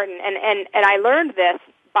so important, and I learned this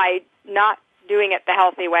by not doing it the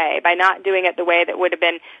healthy way, by not doing it the way that would have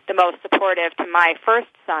been the most supportive to my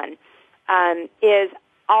first son, is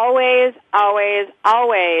always, always,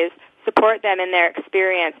 always support them in their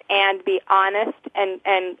experience and be honest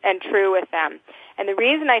and true with them. And the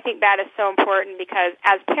reason I think that is so important, because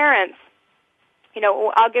as parents,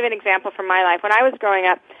 I'll give an example from my life. When I was growing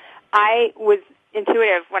up, I was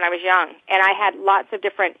intuitive when I was young, and I had lots of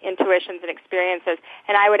different intuitions and experiences,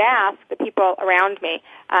 and I would ask the people around me,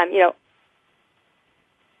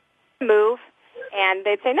 move, and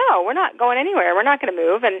they'd say, no, we're not going anywhere. We're not going to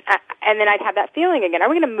move. And then I'd have that feeling again. Are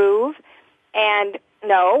we going to move? And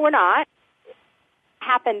no, we're not.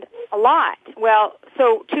 Happened a lot. Well,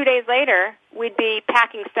 so 2 days later, we'd be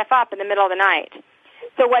packing stuff up in the middle of the night.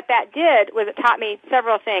 So what that did was it taught me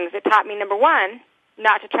several things. It taught me, number one,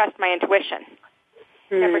 not to trust my intuition.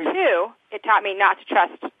 Number two, it taught me not to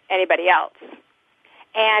trust anybody else.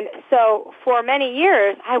 And so for many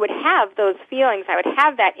years, I would have those feelings. I would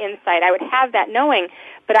have that insight. I would have that knowing,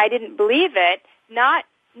 but I didn't believe it, not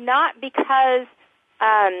because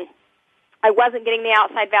I wasn't getting the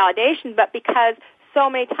outside validation, but because so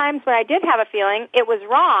many times when I did have a feeling, it was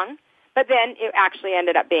wrong, but then it actually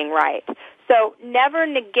ended up being right. So never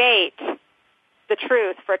negate the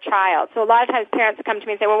truth for a child. So a lot of times parents come to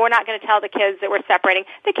me and say, well, we're not going to tell the kids that we're separating.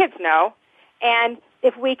 The kids know. And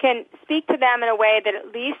if we can speak to them in a way that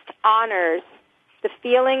at least honors the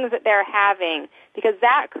feelings that they're having, because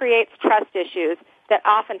that creates trust issues that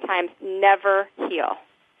oftentimes never heal.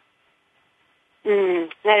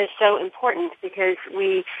 That is so important, because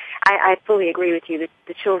I fully agree with you that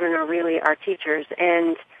the children are really our teachers,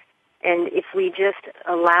 and if we just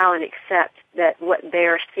allow and accept that what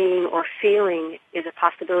they're seeing or feeling is a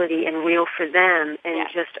possibility and real for them, and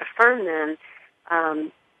just affirm them,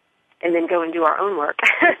 and then go and do our own work.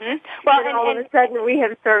 Well, and all of a sudden we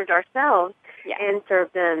have served ourselves and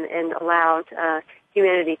served them, and allowed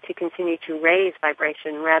humanity to continue to raise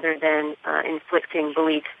vibration rather than inflicting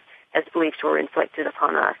beliefs as beliefs were inflicted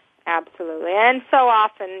upon us. Absolutely. And so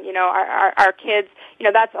often, our kids,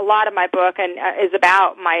 that's a lot of my book and is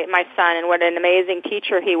about my son and what an amazing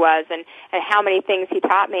teacher he was, and how many things he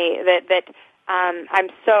taught me that I'm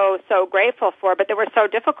so, so grateful for, but they were so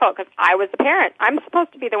difficult because I was the parent. I'm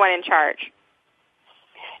supposed to be the one in charge.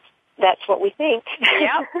 That's what we think.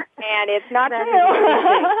 Yep, and it's not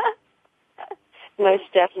true. Most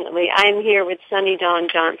definitely. I'm here with Sunny Dawn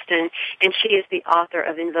Johnston, and she is the author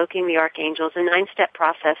of Invoking the Archangels, a 9-step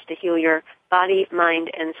process to heal your body,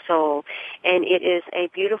 mind, and soul. And it is a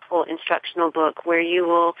beautiful instructional book where you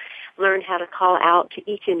will learn how to call out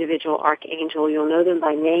to each individual archangel. You'll know them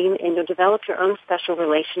by name, and you'll develop your own special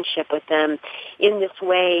relationship with them. In this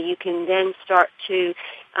way, you can then start to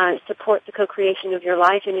support the co-creation of your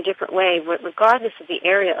life in a different way, regardless of the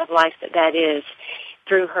area of life that is.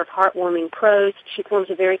 Through her heartwarming prose, she forms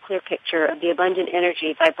a very clear picture of the abundant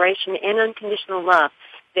energy, vibration, and unconditional love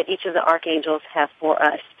that each of the archangels have for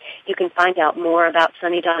us. You can find out more about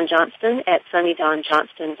Sunny Dawn Johnston at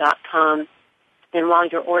sunnydawnjohnston.com. And while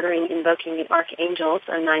you're ordering Invoking the Archangels,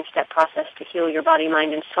 a 9-step process to heal your body,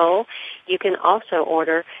 mind, and soul, you can also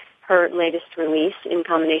order her latest release in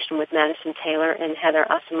combination with Madison Taylor and Heather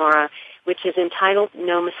Asamara, which is entitled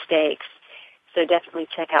No Mistakes. So definitely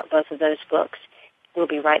check out both of those books. We'll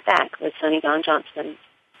be right back with Sunny Dawn Johnston.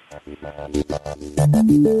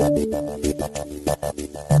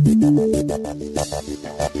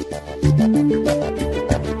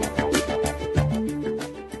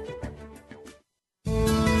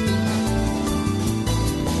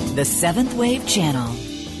 the Seventh Wave Channel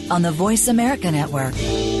on the Voice America Network.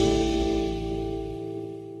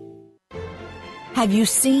 Have you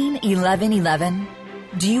seen 1111?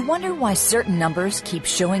 Do you wonder why certain numbers keep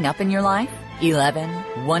showing up in your life? 11,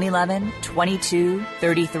 111, 22,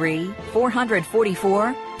 33,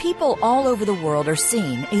 444. People all over the world are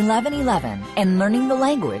seeing 1111 and learning the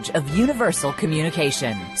language of universal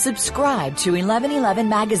communication. Subscribe to 1111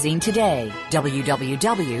 Magazine today.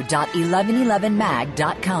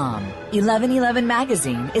 www.1111mag.com. 1111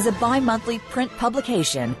 Magazine is a bi-monthly print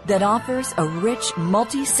publication that offers a rich,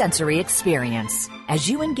 multi-sensory experience. As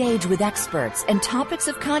you engage with experts and topics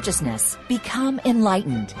of consciousness, become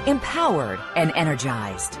enlightened, empowered, and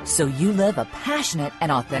energized, so you live a passionate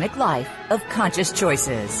and authentic life of conscious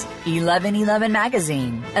choices. 1111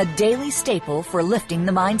 Magazine, a daily staple for lifting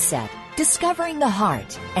the mindset, discovering the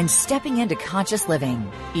heart, and stepping into conscious living.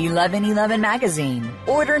 1111 Magazine.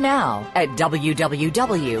 Order now at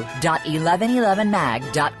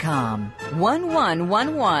www.1111mag.com.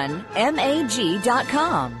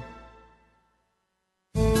 1111mag.com.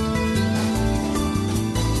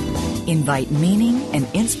 Invite meaning and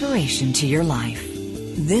inspiration to your life.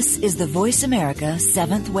 This is the Voice America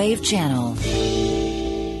Seventh Wave Channel.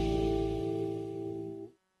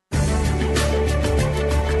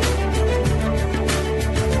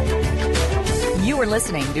 You are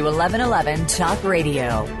listening to 1111 Talk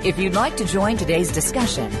Radio. If you'd like to join today's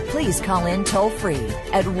discussion, please call in toll-free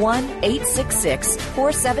at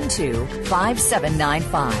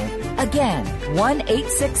 1-866-472-5795. Again,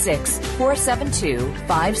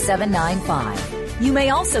 1-866-472-5795. You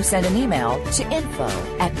may also send an email to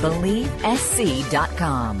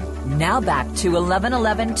info@believesc.com. Now back to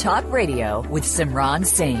 1111 Talk Radio with Simran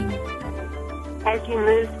Singh. As you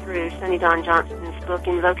move through Sunny Dawn Johnston's book,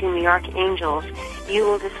 Invoking the Archangels, you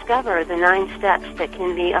will discover the 9 steps that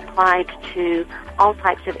can be applied to all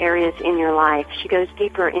types of areas in your life. She goes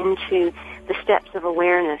deeper into the steps of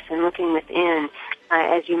awareness and looking within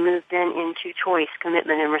as you move then into choice,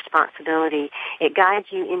 commitment, and responsibility. It guides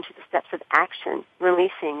you into the steps of action,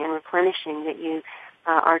 releasing and replenishing that you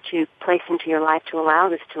are to place into your life to allow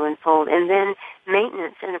this to unfold. And then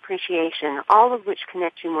maintenance and appreciation, all of which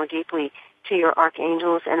connect you more deeply to your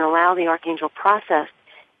archangels and allow the archangel process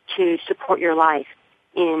to support your life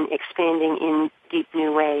in expanding in deep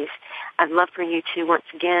new ways. I'd love for you to, once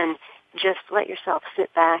again, just let yourself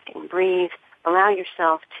sit back and breathe. Allow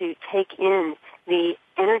yourself to take in the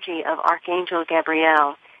energy of Archangel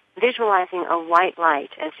Gabriel, visualizing a white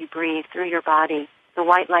light as you breathe through your body, the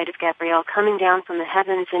white light of Gabriel coming down from the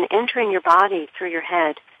heavens and entering your body through your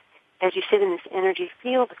head. As you sit in this energy,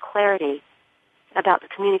 feel the clarity about the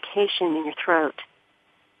communication in your throat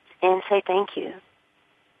and say thank you.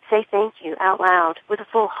 Say thank you out loud with a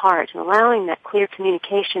full heart, allowing that clear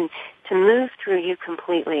communication to move through you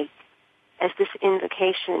completely as this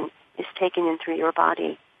invocation is taken in through your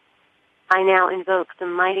body. I now invoke the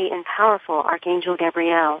mighty and powerful Archangel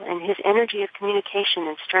Gabriel and his energy of communication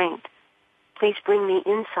and strength. Please bring me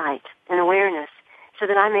insight and awareness so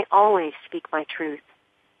that I may always speak my truth.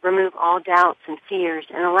 Remove all doubts and fears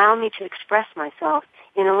and allow me to express myself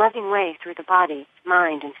in a loving way through the body,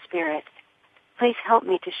 mind, and spirit. Please help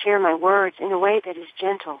me to share my words in a way that is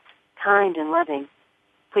gentle, kind, and loving.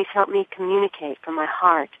 Please help me communicate from my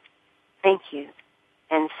heart. Thank you.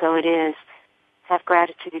 And so it is. Have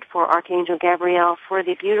gratitude for Archangel Gabriel, for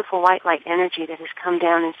the beautiful white light energy that has come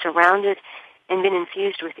down and surrounded and been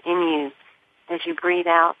infused within you. As you breathe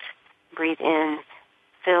out, breathe in,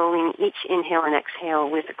 filling each inhale and exhale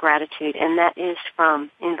with gratitude, and that is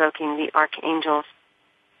from Invoking the Archangels.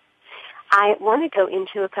 I want to go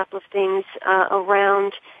into a couple of things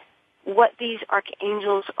around what these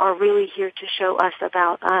archangels are really here to show us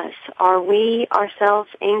about us. Are we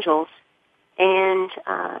ourselves angels? And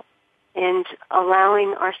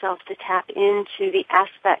allowing ourselves to tap into the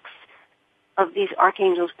aspects of these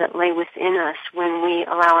archangels that lay within us when we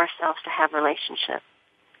allow ourselves to have relationship.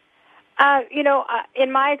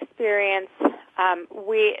 In my experience,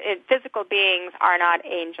 physical beings are not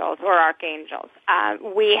angels or archangels.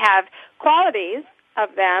 We have qualities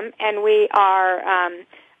of them, and we are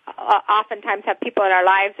oftentimes have people in our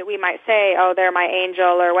lives that we might say, oh, they're my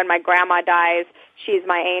angel, or when my grandma dies, she's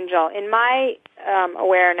my angel. In my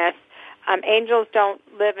awareness, angels don't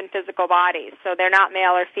live in physical bodies, so they're not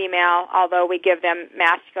male or female, although we give them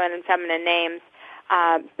masculine and feminine names.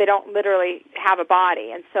 They don't literally have a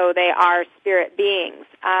body, and so they are spirit beings.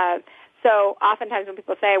 So oftentimes when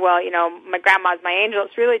people say, well, my grandma's my angel,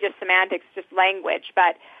 it's really just semantics, just language.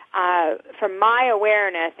 But from my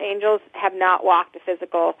awareness, angels have not walked a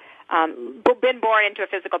physical been born into a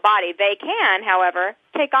physical body. They can, however,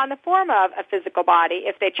 take on the form of a physical body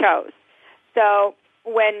if they chose. So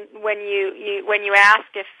when you ask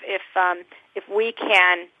if we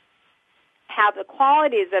can have the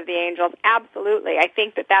qualities of the angels, absolutely. I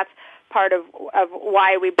think that's part of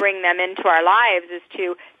why we bring them into our lives, is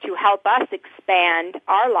to help us expand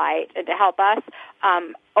our light and to help us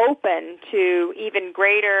open to even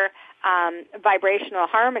greater vibrational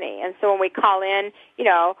harmony. And so when we call in,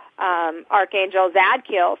 Archangel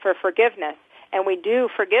Zadkiel for forgiveness, and we do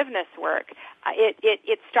forgiveness work,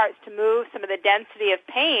 it starts to move some of the density of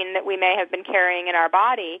pain that we may have been carrying in our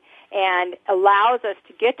body and allows us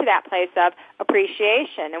to get to that place of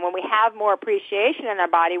appreciation. And when we have more appreciation in our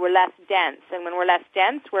body, we're less dense. And when we're less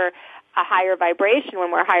dense, we're a higher vibration.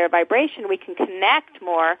 When we're a higher vibration, we can connect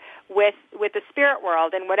more with the spirit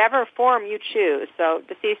world in whatever form you choose. So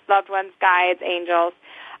deceased loved ones, guides, angels.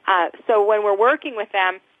 So when we're working with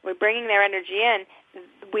them, we're bringing their energy in,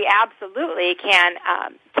 we absolutely can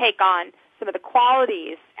take on some of the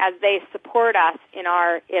qualities as they support us in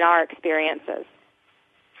our experiences.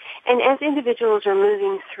 And as individuals are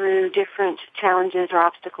moving through different challenges or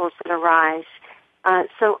obstacles that arise,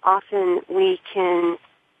 so often we can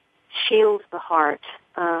shield the heart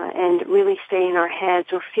and really stay in our heads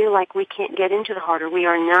or feel like we can't get into the heart or we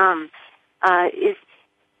are numb.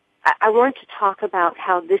 I want to talk about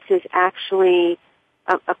how this is actually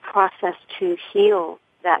a process to heal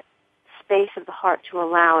that space of the heart, to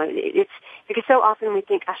allow it. It's because so often we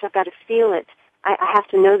think, gosh, I've got to feel it. I have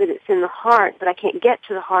to know that it's in the heart, but I can't get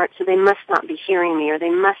to the heart, so they must not be hearing me, or they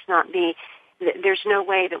must not be, there's no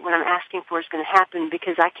way that what I'm asking for is going to happen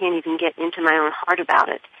because I can't even get into my own heart about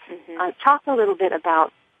it. Mm-hmm. Talk a little bit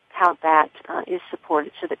about how that is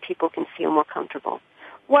supported so that people can feel more comfortable.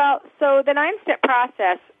 Well, so the 9-step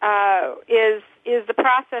process is the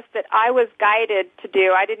process that I was guided to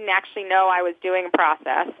do. I didn't actually know I was doing a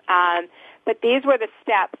process, but these were the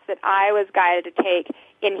steps that I was guided to take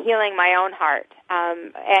in healing my own heart,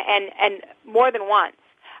 and more than once.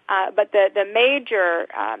 But the major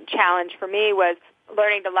challenge for me was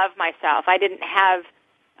learning to love myself. I didn't have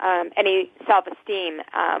any self-esteem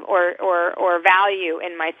or value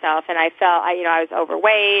in myself, and I felt I was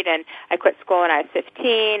overweight, and I quit school when I was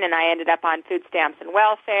 15, and I ended up on food stamps and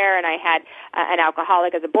welfare, and I had an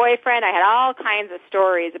alcoholic as a boyfriend. I had all kinds of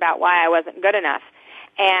stories about why I wasn't good enough.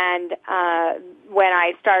 And when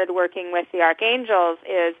I started working with the Archangels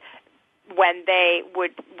is when they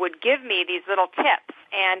would give me these little tips,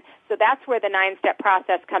 and so that's where the 9-step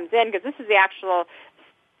process comes in, because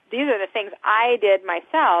these are the things I did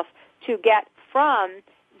myself to get from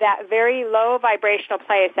that very low vibrational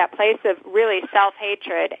place, that place of really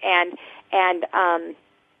self-hatred and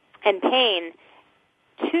pain,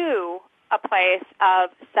 to a place of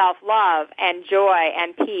self-love and joy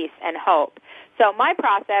and peace and hope. So my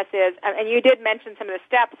process is, and you did mention some of the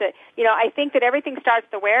steps that, I think that everything starts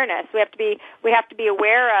with awareness. We have to be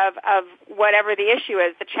aware of whatever the issue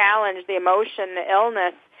is, the challenge, the emotion, the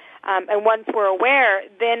illness. And once we're aware,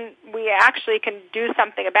 then we actually can do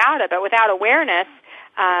something about it. But without awareness,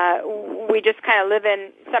 we just kind of live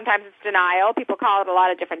in, sometimes it's denial. People call it a lot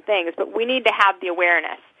of different things. But we need to have the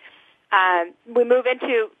awareness. We move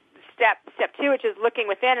into step 2, which is looking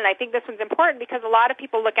within. And I think this one's important because a lot of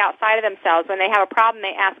people look outside of themselves. When they have a problem,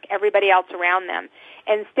 they ask everybody else around them.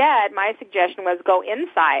 Instead, my suggestion was go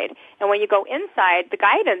inside. And when you go inside, the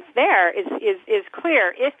guidance there is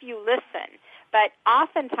clear if you listen. But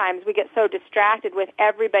oftentimes we get so distracted with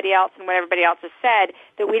everybody else and what everybody else has said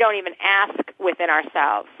that we don't even ask within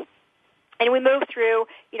ourselves. And we move through,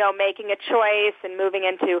 making a choice and moving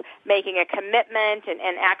into making a commitment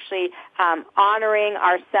and actually honoring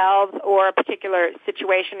ourselves or a particular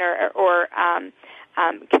situation or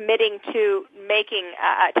committing to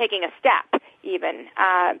taking a step even.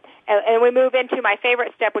 And we move into my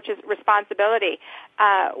favorite step, which is responsibility.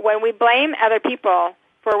 When we blame other people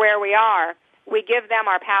for where we are, we give them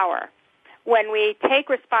our power. When we take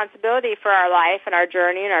responsibility for our life and our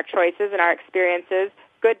journey and our choices and our experiences,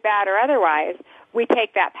 good, bad, or otherwise, we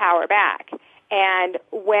take that power back. And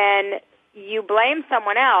when you blame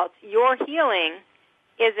someone else, your healing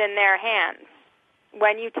is in their hands.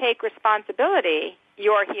 When you take responsibility,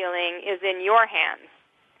 your healing is in your hands.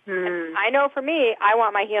 And I know for me, I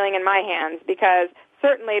want my healing in my hands because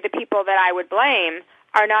certainly the people that I would blame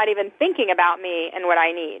are not even thinking about me and what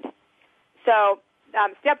I need. So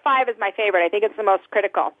step 5 is my favorite. I think it's the most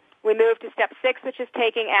critical. We move to step 6, which is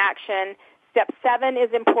taking action. Step 7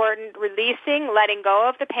 is important, releasing, letting go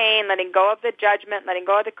of the pain, letting go of the judgment, letting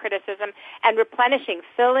go of the criticism, and replenishing,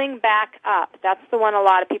 filling back up. That's the one a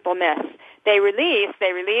lot of people miss. They release,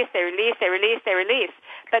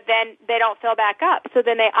 but then they don't fill back up. So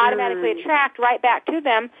then they automatically attract right back to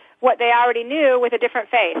them what they already knew with a different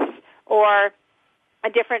face or a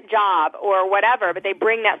different job or whatever, but they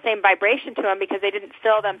bring that same vibration to them because they didn't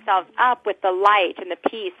fill themselves up with the light and the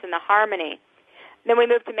peace and the harmony. Then we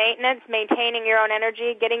move to maintenance, maintaining your own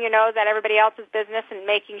energy, getting your nose out everybody else's business and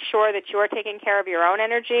making sure that you're taking care of your own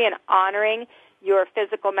energy and honoring your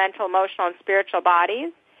physical, mental, emotional, and spiritual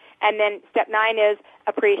bodies. And then step 9 is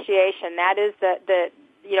appreciation. That is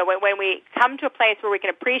when we come to a place where we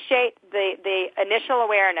can appreciate the initial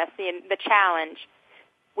awareness, the challenge,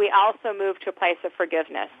 we also move to a place of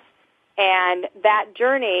forgiveness. And that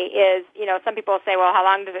journey is, some people say, well, how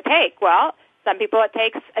long does it take? Well, some people it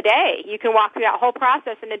takes a day. You can walk through that whole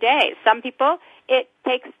process in a day. Some people it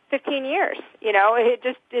takes 15 years. It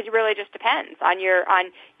really just depends on your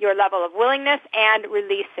level of willingness and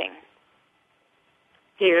releasing.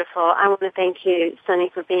 Beautiful. I want to thank you,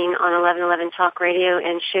 Sunny, for being on 1111 Talk Radio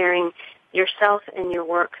and sharing yourself and your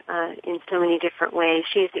work in so many different ways.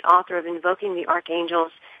 She is the author of Invoking the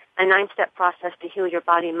Archangels, a 9-step process to heal your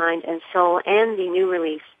body, mind, and soul, and the new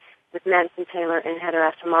release with Madison Taylor and Heather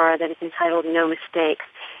Asamara that is entitled No Mistakes.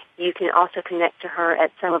 You can also connect to her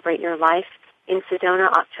at Celebrate Your Life in Sedona,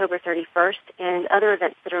 October 31st, and other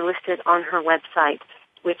events that are listed on her website,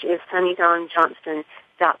 which is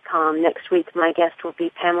sunnydawnjohnston.com. Next week, my guest will be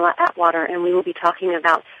Pamela Atwater, and we will be talking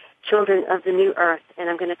about Children of the New Earth. And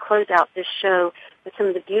I'm going to close out this show with some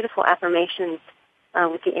of the beautiful affirmations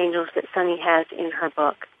with the angels that Sunny has in her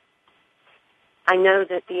book. I know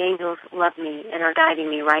that the angels love me and are guiding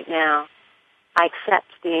me right now. I accept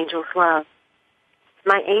the angels' love.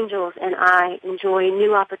 My angels and I enjoy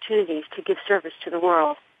new opportunities to give service to the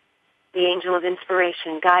world. The angel of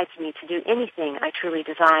inspiration guides me to do anything I truly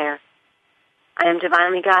desire. I am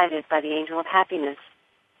divinely guided by the angel of happiness.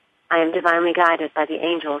 I am divinely guided by the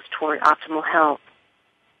angels toward optimal health.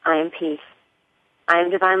 I am peace. I am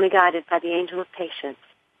divinely guided by the angel of patience.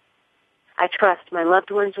 I trust my loved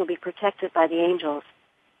ones will be protected by the angels.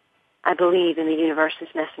 I believe in the universe's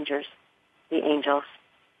messengers, the angels.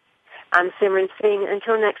 I'm Simran Singh.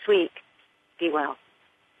 Until next week, be well.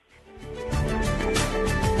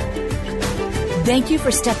 Thank you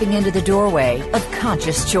for stepping into the doorway of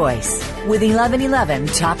conscious choice with 1111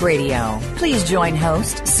 Talk Radio. Please join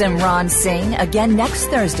host Simran Singh again next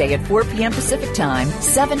Thursday at 4 p.m. Pacific Time,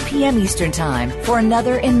 7 p.m. Eastern Time for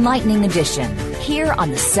another enlightening edition here on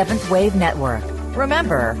the Seventh Wave Network.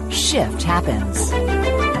 Remember, shift happens.